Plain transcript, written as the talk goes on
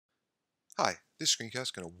Hi, this screencast is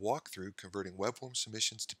going to walk through converting webform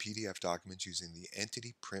submissions to PDF documents using the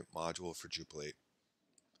Entity Print module for Drupal 8.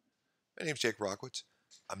 My name is Jake Rockwitz.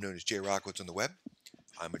 I'm known as Jay Rockwitz on the web.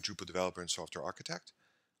 I'm a Drupal developer and software architect.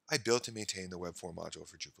 I built and maintain the Webform module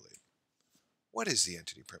for Drupal 8. What is the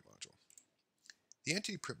Entity Print module? The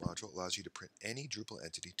Entity Print module allows you to print any Drupal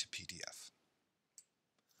entity to PDF.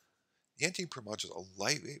 The Entity Print module is a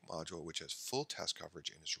lightweight module which has full test coverage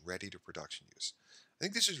and is ready to production use. I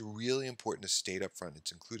think this is really important to state up front.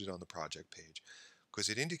 It's included on the project page because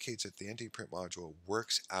it indicates that the Entity Print module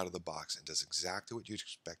works out of the box and does exactly what you'd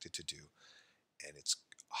expect it to do, and it's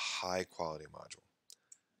a high quality module.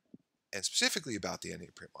 And specifically about the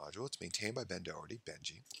Entity Print module, it's maintained by Ben Doherty,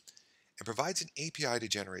 Benji, and provides an API to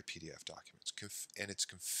generate PDF documents, and it's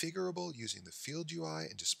configurable using the field UI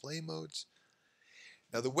and display modes.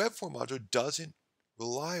 Now, the Webform module doesn't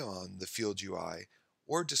rely on the field UI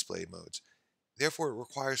or display modes. Therefore, it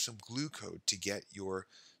requires some glue code to get your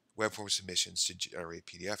Webform submissions to generate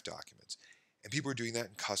PDF documents. And people are doing that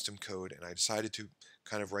in custom code, and I decided to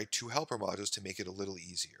kind of write two helper modules to make it a little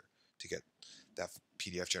easier to get that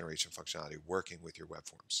PDF generation functionality working with your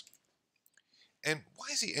webforms. And why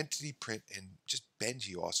is the Entity Print and just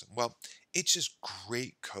Benji awesome? Well, it's just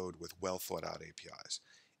great code with well thought out APIs.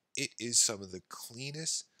 It is some of the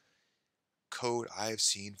cleanest code I have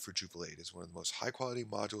seen for Drupal 8. It's one of the most high quality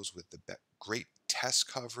modules with the great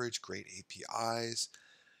test coverage, great APIs.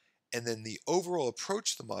 And then the overall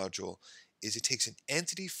approach to the module is it takes an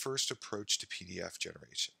entity first approach to PDF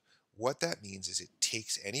generation. What that means is it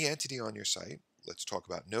takes any entity on your site, let's talk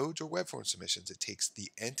about nodes or webform submissions, it takes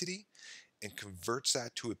the entity and converts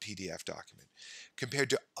that to a PDF document. Compared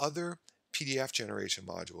to other PDF generation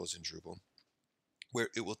modules in Drupal, where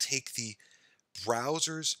it will take the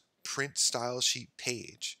browser's print style sheet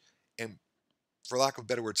page and, for lack of a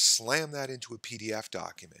better word, slam that into a PDF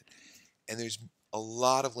document. And there's a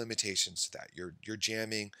lot of limitations to that. You're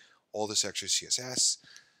jamming all this extra CSS,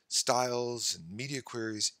 styles, and media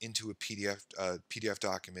queries into a PDF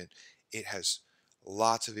document. It has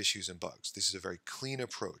lots of issues and bugs. This is a very clean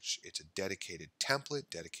approach. It's a dedicated template,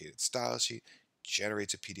 dedicated style sheet,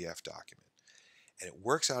 generates a PDF document. And it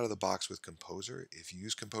works out of the box with Composer. If you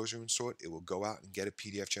use Composer to install it, it will go out and get a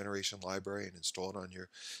PDF generation library and install it on your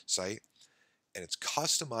site. And it's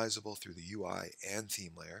customizable through the UI and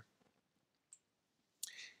theme layer.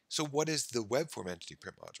 So what is the Webform Entity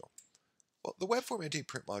Print module? Well, the Webform Entity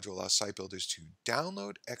Print module allows site builders to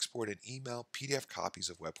download, export, and email PDF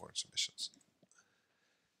copies of webform submissions.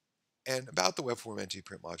 And about the Webform Entity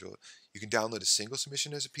Print module, you can download a single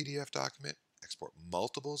submission as a PDF document, export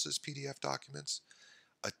multiples as PDF documents,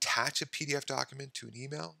 attach a PDF document to an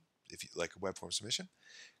email, if you like a webform submission,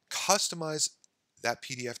 customize that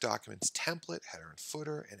PDF document's template, header and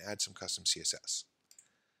footer, and add some custom CSS.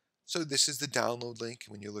 So this is the download link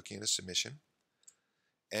when you're looking at a submission.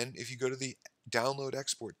 And if you go to the Download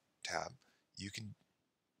Export tab, you can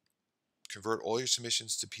convert all your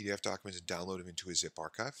submissions to PDF documents and download them into a zip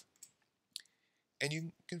archive. And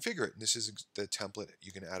you can configure it. And this is the template.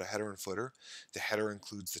 You can add a header and footer. The header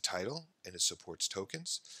includes the title, and it supports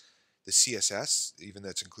tokens. The CSS, even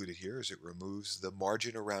that's included here, is it removes the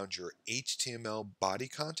margin around your HTML body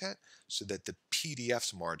content so that the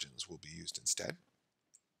PDF's margins will be used instead.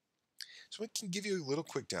 So I can give you a little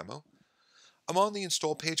quick demo. I'm on the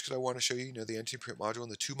install page because I want to show you, the Entity Print module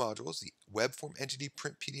and the two modules, the Webform Entity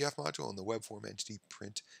Print PDF module and the Webform Entity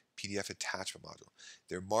Print PDF Attachment module.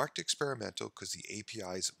 They're marked experimental because the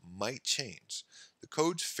APIs might change. The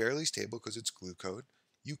code's fairly stable because it's glue code.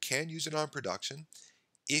 You can use it on production.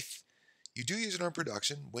 If you do use it on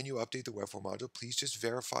production, when you update the Webform module, please just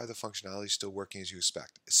verify the functionality is still working as you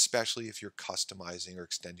expect, especially if you're customizing or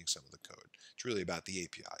extending some of the code. It's really about the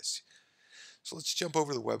APIs. So let's jump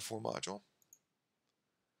over to the Webform module.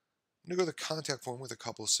 I'm going to go to the contact form with a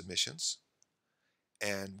couple of submissions.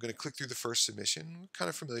 And I'm going to click through the first submission. We're kind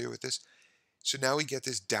of familiar with this. So now we get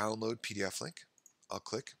this download PDF link. I'll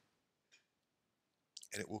click.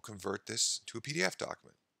 And it will convert this to a PDF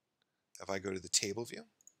document. If I go to the table view,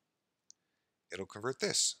 it'll convert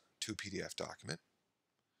this to a PDF document.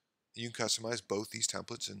 You can customize both these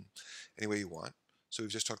templates in any way you want. So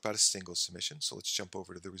we've just talked about a single submission. So let's jump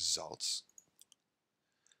over to the results.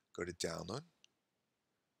 Go to download.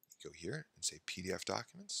 Go here and say PDF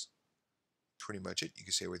documents. Pretty much it. You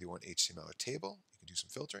can say whether you want HTML or table. You can do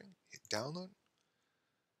some filtering. Hit download.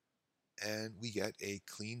 And we get a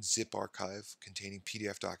clean zip archive containing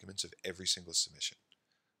PDF documents of every single submission.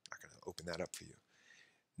 I'm not going to open that up for you.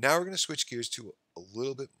 Now we're going to switch gears to a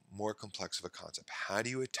little bit more complex of a concept. How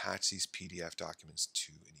do you attach these PDF documents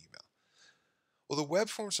to an email? Well, the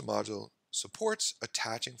Webforms module supports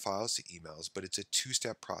attaching files to emails, but it's a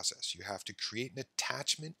two-step process. You have to create an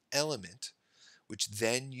attachment element, which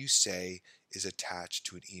then you say is attached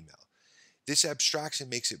to an email. This abstraction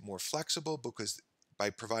makes it more flexible because by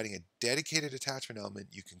providing a dedicated attachment element,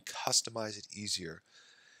 you can customize it easier.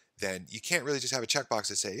 Then you can't really just have a checkbox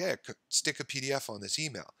that say, yeah, stick a PDF on this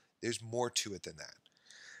email. There's more to it than that.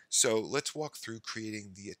 So let's walk through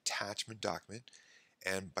creating the attachment document.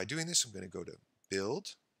 And by doing this, I'm going to go to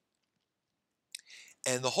Build.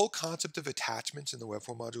 And the whole concept of attachments in the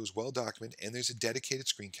Webform module is well documented, and there's a dedicated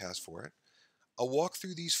screencast for it. I'll walk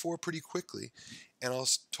through these four pretty quickly, and I'll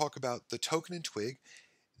talk about the token and twig.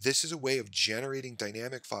 This is a way of generating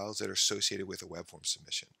dynamic files that are associated with a Webform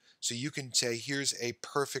submission. So you can say, here's a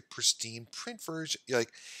perfect, pristine print version,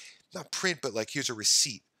 like not print, but like here's a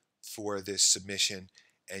receipt for this submission,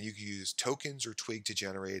 and you can use tokens or twig to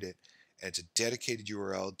generate it, and it's a dedicated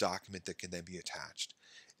URL document that can then be attached.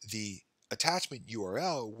 The attachment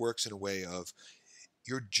URL works in a way of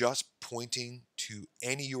you're just pointing to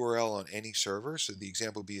any URL on any server. So the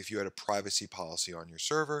example would be if you had a privacy policy on your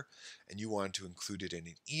server and you wanted to include it in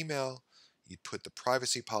an email, you'd put the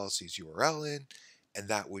privacy policy's URL in, and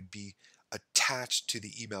that would be attached to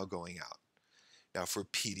the email going out. Now for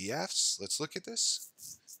PDFs, let's look at this.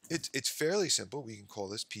 It's fairly simple. We can call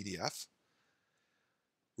this PDF.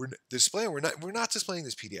 We're not displaying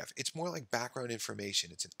this PDF. It's more like background information.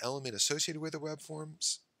 It's an element associated with the web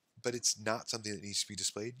forms, but it's not something that needs to be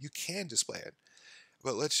displayed. You can display it,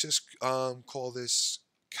 but let's just call this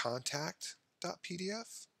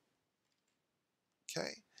contact.pdf. Okay.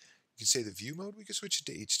 You can say the view mode. We can switch it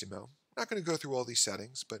to HTML. I'm not going to go through all these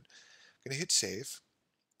settings, but I'm going to hit save.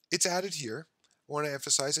 It's added here. I want to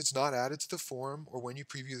emphasize it's not added to the form or when you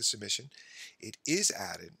preview the submission. It is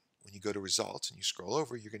added when you go to results and you scroll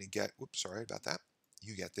over. You're going to get, whoops, sorry about that.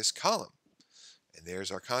 You get this column. And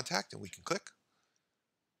there's our contact, and we can click.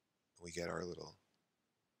 And we get our little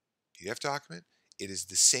PDF document. It is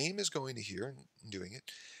the same as going to here and doing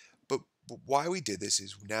it. But why we did this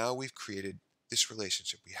is now we've created this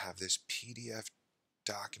relationship. We have this PDF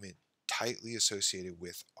document tightly associated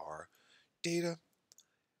with our data.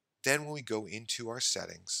 Then when we go into our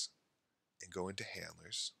settings and go into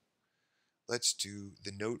handlers, let's do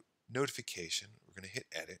the notification. We're going to hit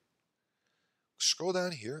edit. Scroll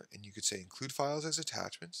down here and you could say include files as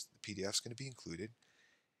attachments. The PDF is going to be included.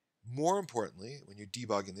 More importantly, when you're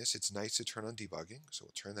debugging this, it's nice to turn on debugging. So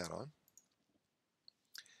we'll turn that on.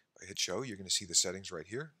 If I hit show, you're going to see the settings right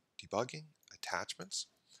here. Debugging, attachments.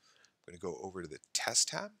 I'm going to go over to the test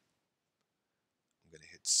tab. I'm going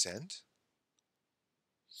to hit send.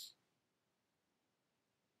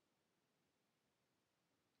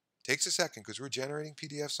 Takes a second because we're generating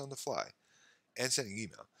PDFs on the fly and sending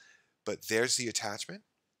email. But there's the attachment.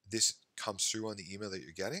 This comes through on the email that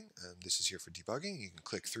you're getting. This is here for debugging. You can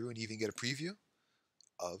click through and even get a preview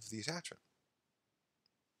of the attachment.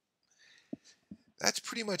 That's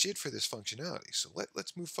pretty much it for this functionality. So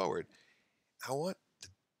let's move forward. I want the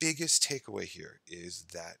biggest takeaway here is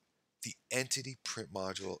that the entity print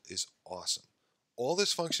module is awesome. All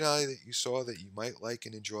this functionality that you saw that you might like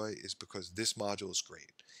and enjoy is because this module is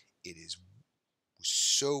great. It is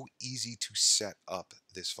so easy to set up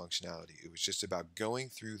this functionality. It was just about going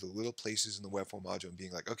through the little places in the Webform module and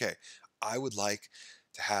being like, okay, I would like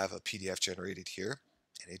to have a PDF generated here,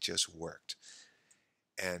 and it just worked.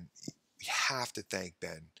 And we have to thank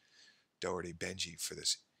Benji for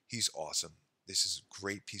this. He's awesome. This is a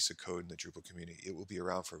great piece of code in the Drupal community. It will be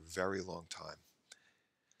around for a very long time.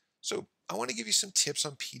 So I want to give you some tips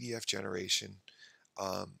on PDF generation.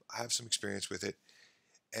 I have some experience with it.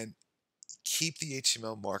 And keep the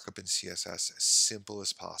HTML markup in CSS as simple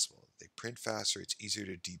as possible. They print faster, it's easier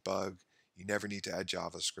to debug. You never need to add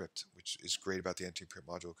JavaScript, which is great about the entity print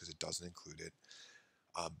module because it doesn't include it.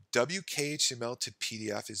 WKHTML to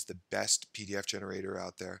PDF is the best PDF generator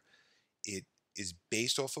out there. It is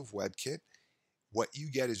based off of WebKit. What you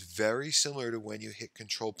get is very similar to when you hit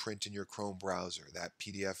Control Print in your Chrome browser. That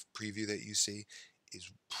PDF preview that you see is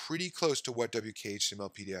pretty close to what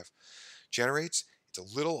WKHTML PDF generates.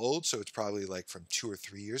 It's a little old, so it's probably like from 2 or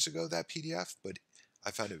 3 years ago, that PDF, but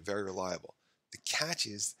I found it very reliable. The catch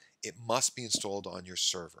is it must be installed on your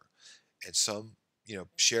server, and some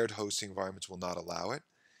shared hosting environments will not allow it.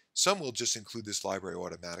 Some will just include this library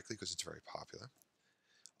automatically because it's very popular.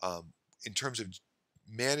 In terms of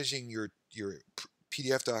managing your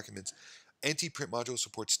PDF documents, NT Print module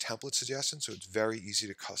supports template suggestions, so it's very easy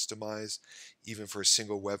to customize, even for a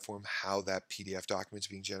single web form, how that PDF document is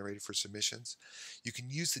being generated for submissions. You can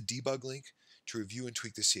use the Debug Link to review and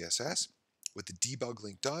tweak the CSS. What the Debug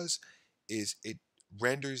Link does is it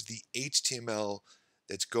renders the HTML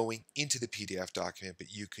that's going into the PDF document,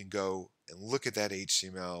 but you can go and look at that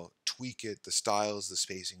HTML, tweak it, the styles, the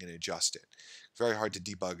spacing, and adjust it. It's very hard to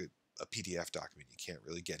debug a PDF document. You can't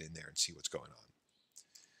really get in there and see what's going on.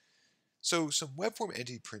 So some web form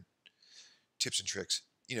entity print tips and tricks.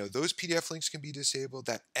 Those PDF links can be disabled.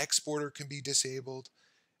 That exporter can be disabled.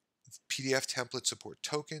 PDF templates support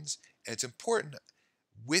tokens. And it's important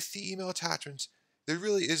with the email attachments, there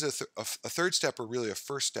really is a third step, or really a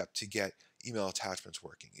first step, to get email attachments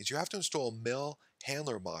working. Is you have to install a mail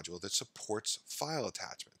handler module that supports file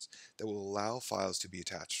attachments, that will allow files to be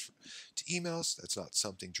attached to emails. That's not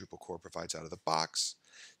something Drupal core provides out of the box.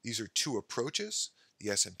 These are two approaches: the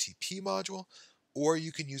SMTP module, or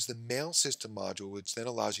you can use the mail system module, which then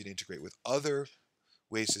allows you to integrate with other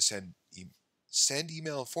ways to send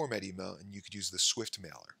email and format email, and you could use the Swift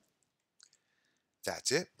mailer.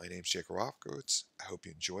 That's it. My name's Jake Rockowitz. I hope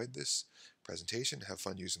you enjoyed this presentation. Have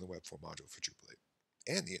fun using the Webform module for Drupal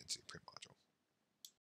 8 and the Entity Print module.